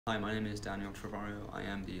Hi, my name is Daniel Trevorrow. I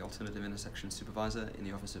am the Alternative Intersection Supervisor in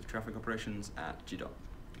the Office of Traffic Operations at GDOT.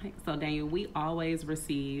 So, Daniel, we always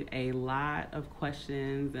receive a lot of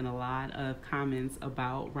questions and a lot of comments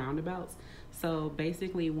about roundabouts. So,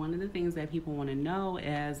 basically, one of the things that people want to know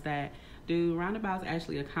is that do roundabouts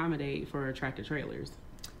actually accommodate for tractor trailers?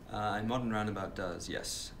 A modern roundabout does,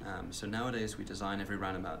 yes. So nowadays we design every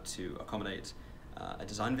roundabout to accommodate a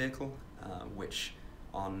design vehicle, which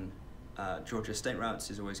on Georgia state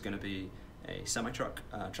routes is always going to be a semi-truck,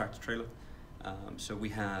 tractor trailer. So we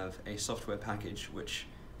have a software package which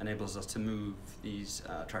enables us to move these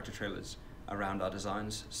tractor trailers around our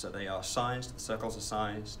designs. So they are sized, the circles are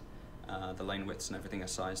sized, the lane widths and everything are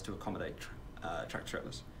sized to accommodate tractor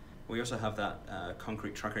trailers. We also have that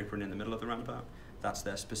concrete track apron in the middle of the roundabout. That's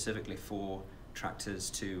there specifically for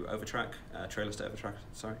tractors to overtrack, trailers to overtrack,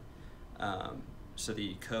 sorry. So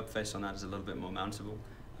the curb face on that is a little bit more mountable,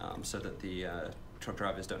 so that the truck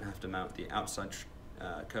drivers don't have to mount the outside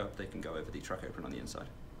curb, they can go over the truck apron on the inside.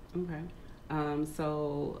 Okay.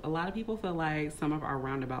 So a lot of people feel like some of our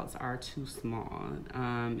roundabouts are too small.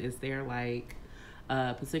 Is there like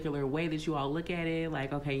a particular way that you all look at it?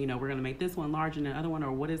 Like, okay, we're going to make this one larger than the other one,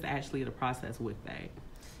 or what is actually the process with that?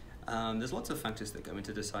 There's lots of factors that go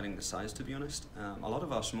into deciding the size, to be honest. A lot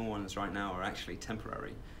of our small ones right now are actually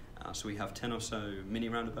temporary. So we have 10 or so mini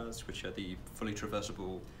roundabouts, which are the fully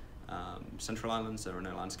traversable central islands. There are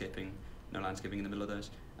no landscaping in the middle of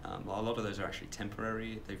those. A lot of those are actually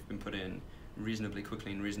temporary. They've been put in reasonably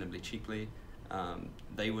quickly and reasonably cheaply.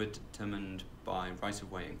 They were determined by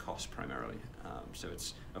right-of-way and cost primarily. So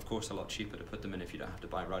it's, of course, a lot cheaper to put them in if you don't have to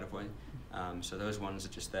buy right-of-way. So those ones are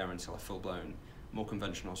just there until a full-blown, more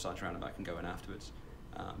conventional size roundabout can go in afterwards.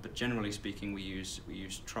 But generally speaking, we use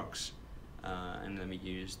trucks, and then we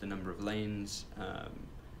use the number of lanes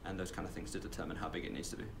and those kind of things to determine how big it needs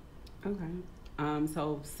to be. Okay.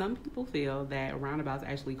 So some people feel that roundabouts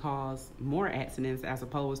actually cause more accidents as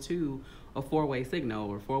opposed to a four-way signal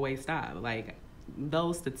or four-way stop. Like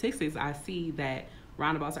those statistics, I see that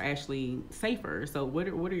roundabouts are actually safer. So what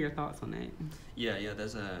are your thoughts on that? Yeah.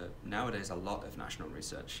 There's nowadays a lot of national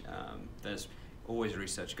research. There's always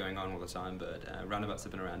research going on all the time, but roundabouts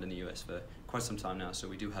have been around in the US for quite some time now, so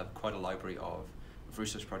we do have quite a library of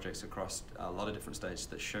research projects across a lot of different states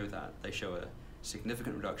that show that. They show a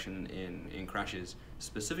significant reduction in crashes,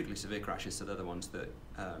 specifically severe crashes, so they're the ones that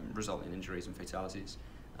result in injuries and fatalities.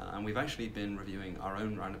 And we've actually been reviewing our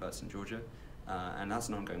own roundabouts in Georgia, and that's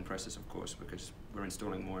an ongoing process, of course, because we're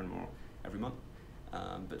installing more and more every month.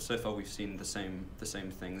 But so far we've seen the same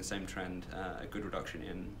thing, the same trend, a good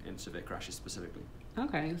reduction in severe crashes specifically.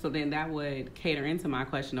 Okay, so then that would cater into my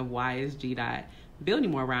question of why is GDOT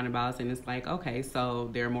building more roundabouts, and it's like, okay, so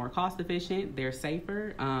they're more cost efficient, they're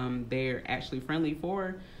safer, they're actually friendly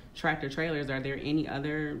for tractor trailers. Are there any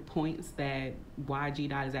other points that why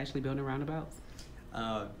GDOT is actually building roundabouts?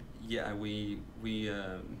 Yeah, we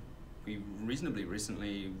reasonably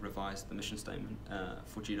recently revised the mission statement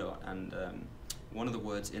for GDOT, and one of the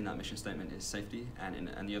words in that mission statement is safety,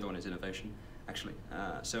 and the other one is innovation, actually.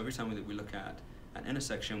 So every time we look at an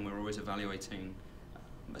intersection, we're always evaluating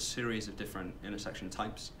a series of different intersection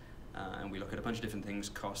types, and we look at a bunch of different things: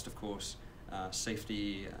 cost, of course,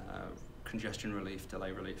 safety, congestion relief,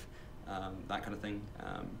 delay relief, that kind of thing.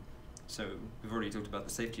 So we've already talked about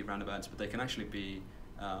the safety of roundabouts, but they can actually be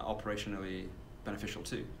operationally beneficial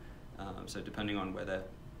too. So depending on where they're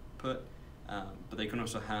put, but they can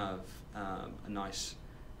also have a nice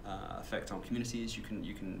effect on communities. You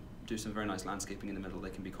can do some very nice landscaping in the middle. They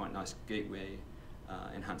can be quite nice gateway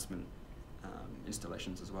enhancement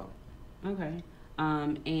installations as well. Okay.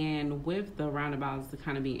 And with the roundabouts to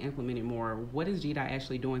kind of be implemented more, what is GDOT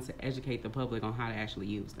actually doing to educate the public on how to actually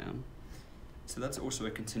use them? So that's also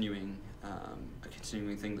a continuing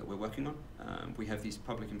thing that we're working on. We have these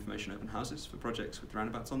public information open houses for projects with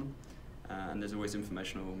roundabouts on them, and there's always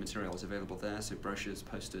informational materials available there, so brochures,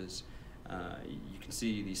 posters. You can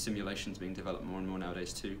see these simulations being developed more and more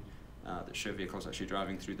nowadays too, that show vehicles actually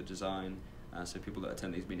driving through the design, so people that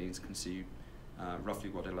attend these meetings can see roughly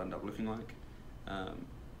what it'll end up looking like.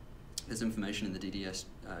 There's information in the DDS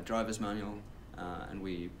driver's manual, and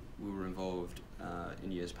we were involved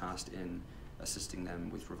in years past in assisting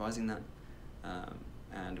them with revising that.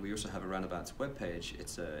 And we also have a roundabouts webpage.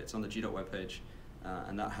 It's on the GDOT webpage,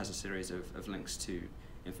 and that has a series of links to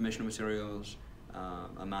informational materials,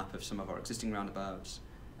 a map of some of our existing roundabouts,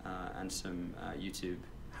 and some YouTube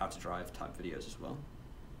how to drive type videos as well.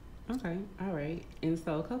 Okay, all right. And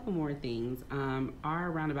so a couple more things.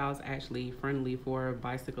 Are roundabouts actually friendly for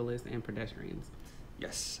bicyclists and pedestrians?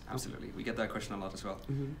 Yes, absolutely. We get that question a lot as well.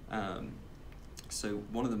 Mm-hmm. So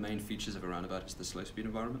one of the main features of a roundabout is the slow speed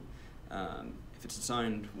environment. If it's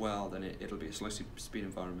designed well, then it'll be a slow speed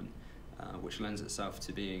environment, which lends itself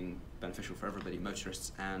to being beneficial for everybody,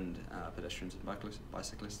 motorists and pedestrians and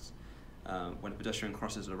bicyclists. When a pedestrian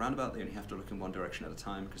crosses a roundabout, they only have to look in one direction at a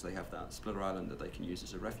time because they have that splitter island that they can use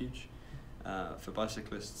as a refuge. For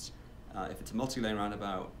bicyclists, if it's a multi-lane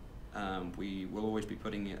roundabout, we will always be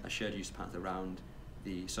putting a shared use path around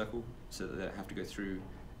the circle so that they don't have to go through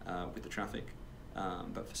with the traffic.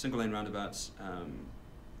 But for single lane roundabouts,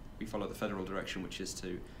 we follow the federal direction, which is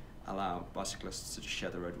to allow bicyclists to just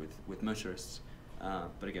share the road with motorists.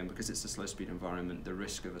 But again, because it's a slow speed environment, the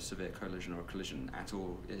risk of a severe collision or a collision at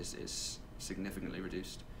all is significantly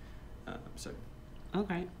reduced.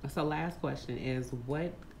 Okay, so last question is,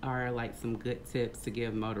 what are like some good tips to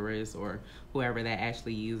give motorists or whoever that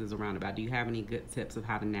actually uses a roundabout? Do you have any good tips of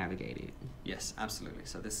how to navigate it? Yes, absolutely.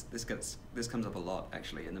 So this comes up a lot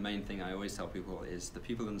actually, and the main thing I always tell people is the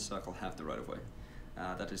people in the circle have the right of way.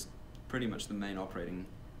 That is pretty much the main operating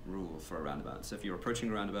rule for a roundabout. So if you're approaching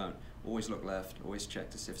a roundabout, always look left, always check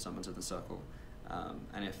to see if someone's in the circle,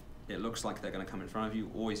 and if it looks like they're going to come in front of you,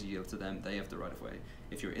 always yield to them. They have the right of way.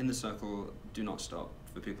 If you're in the circle, do not stop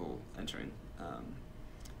for people entering.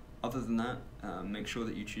 Other than that, make sure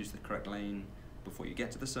that you choose the correct lane before you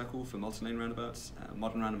get to the circle. For multi-lane roundabouts,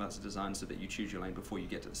 modern roundabouts are designed so that you choose your lane before you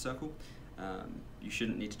get to the circle. You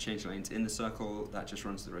shouldn't need to change lanes in the circle. That just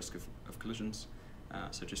runs the risk of collisions.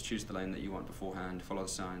 So just choose the lane that you want beforehand, follow the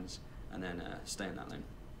signs, and then stay in that lane.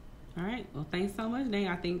 All right. Well, thanks so much, Nate.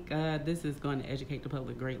 I think this is going to educate the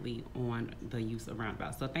public greatly on the use of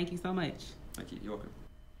roundabouts. So thank you so much. Thank you. You're welcome.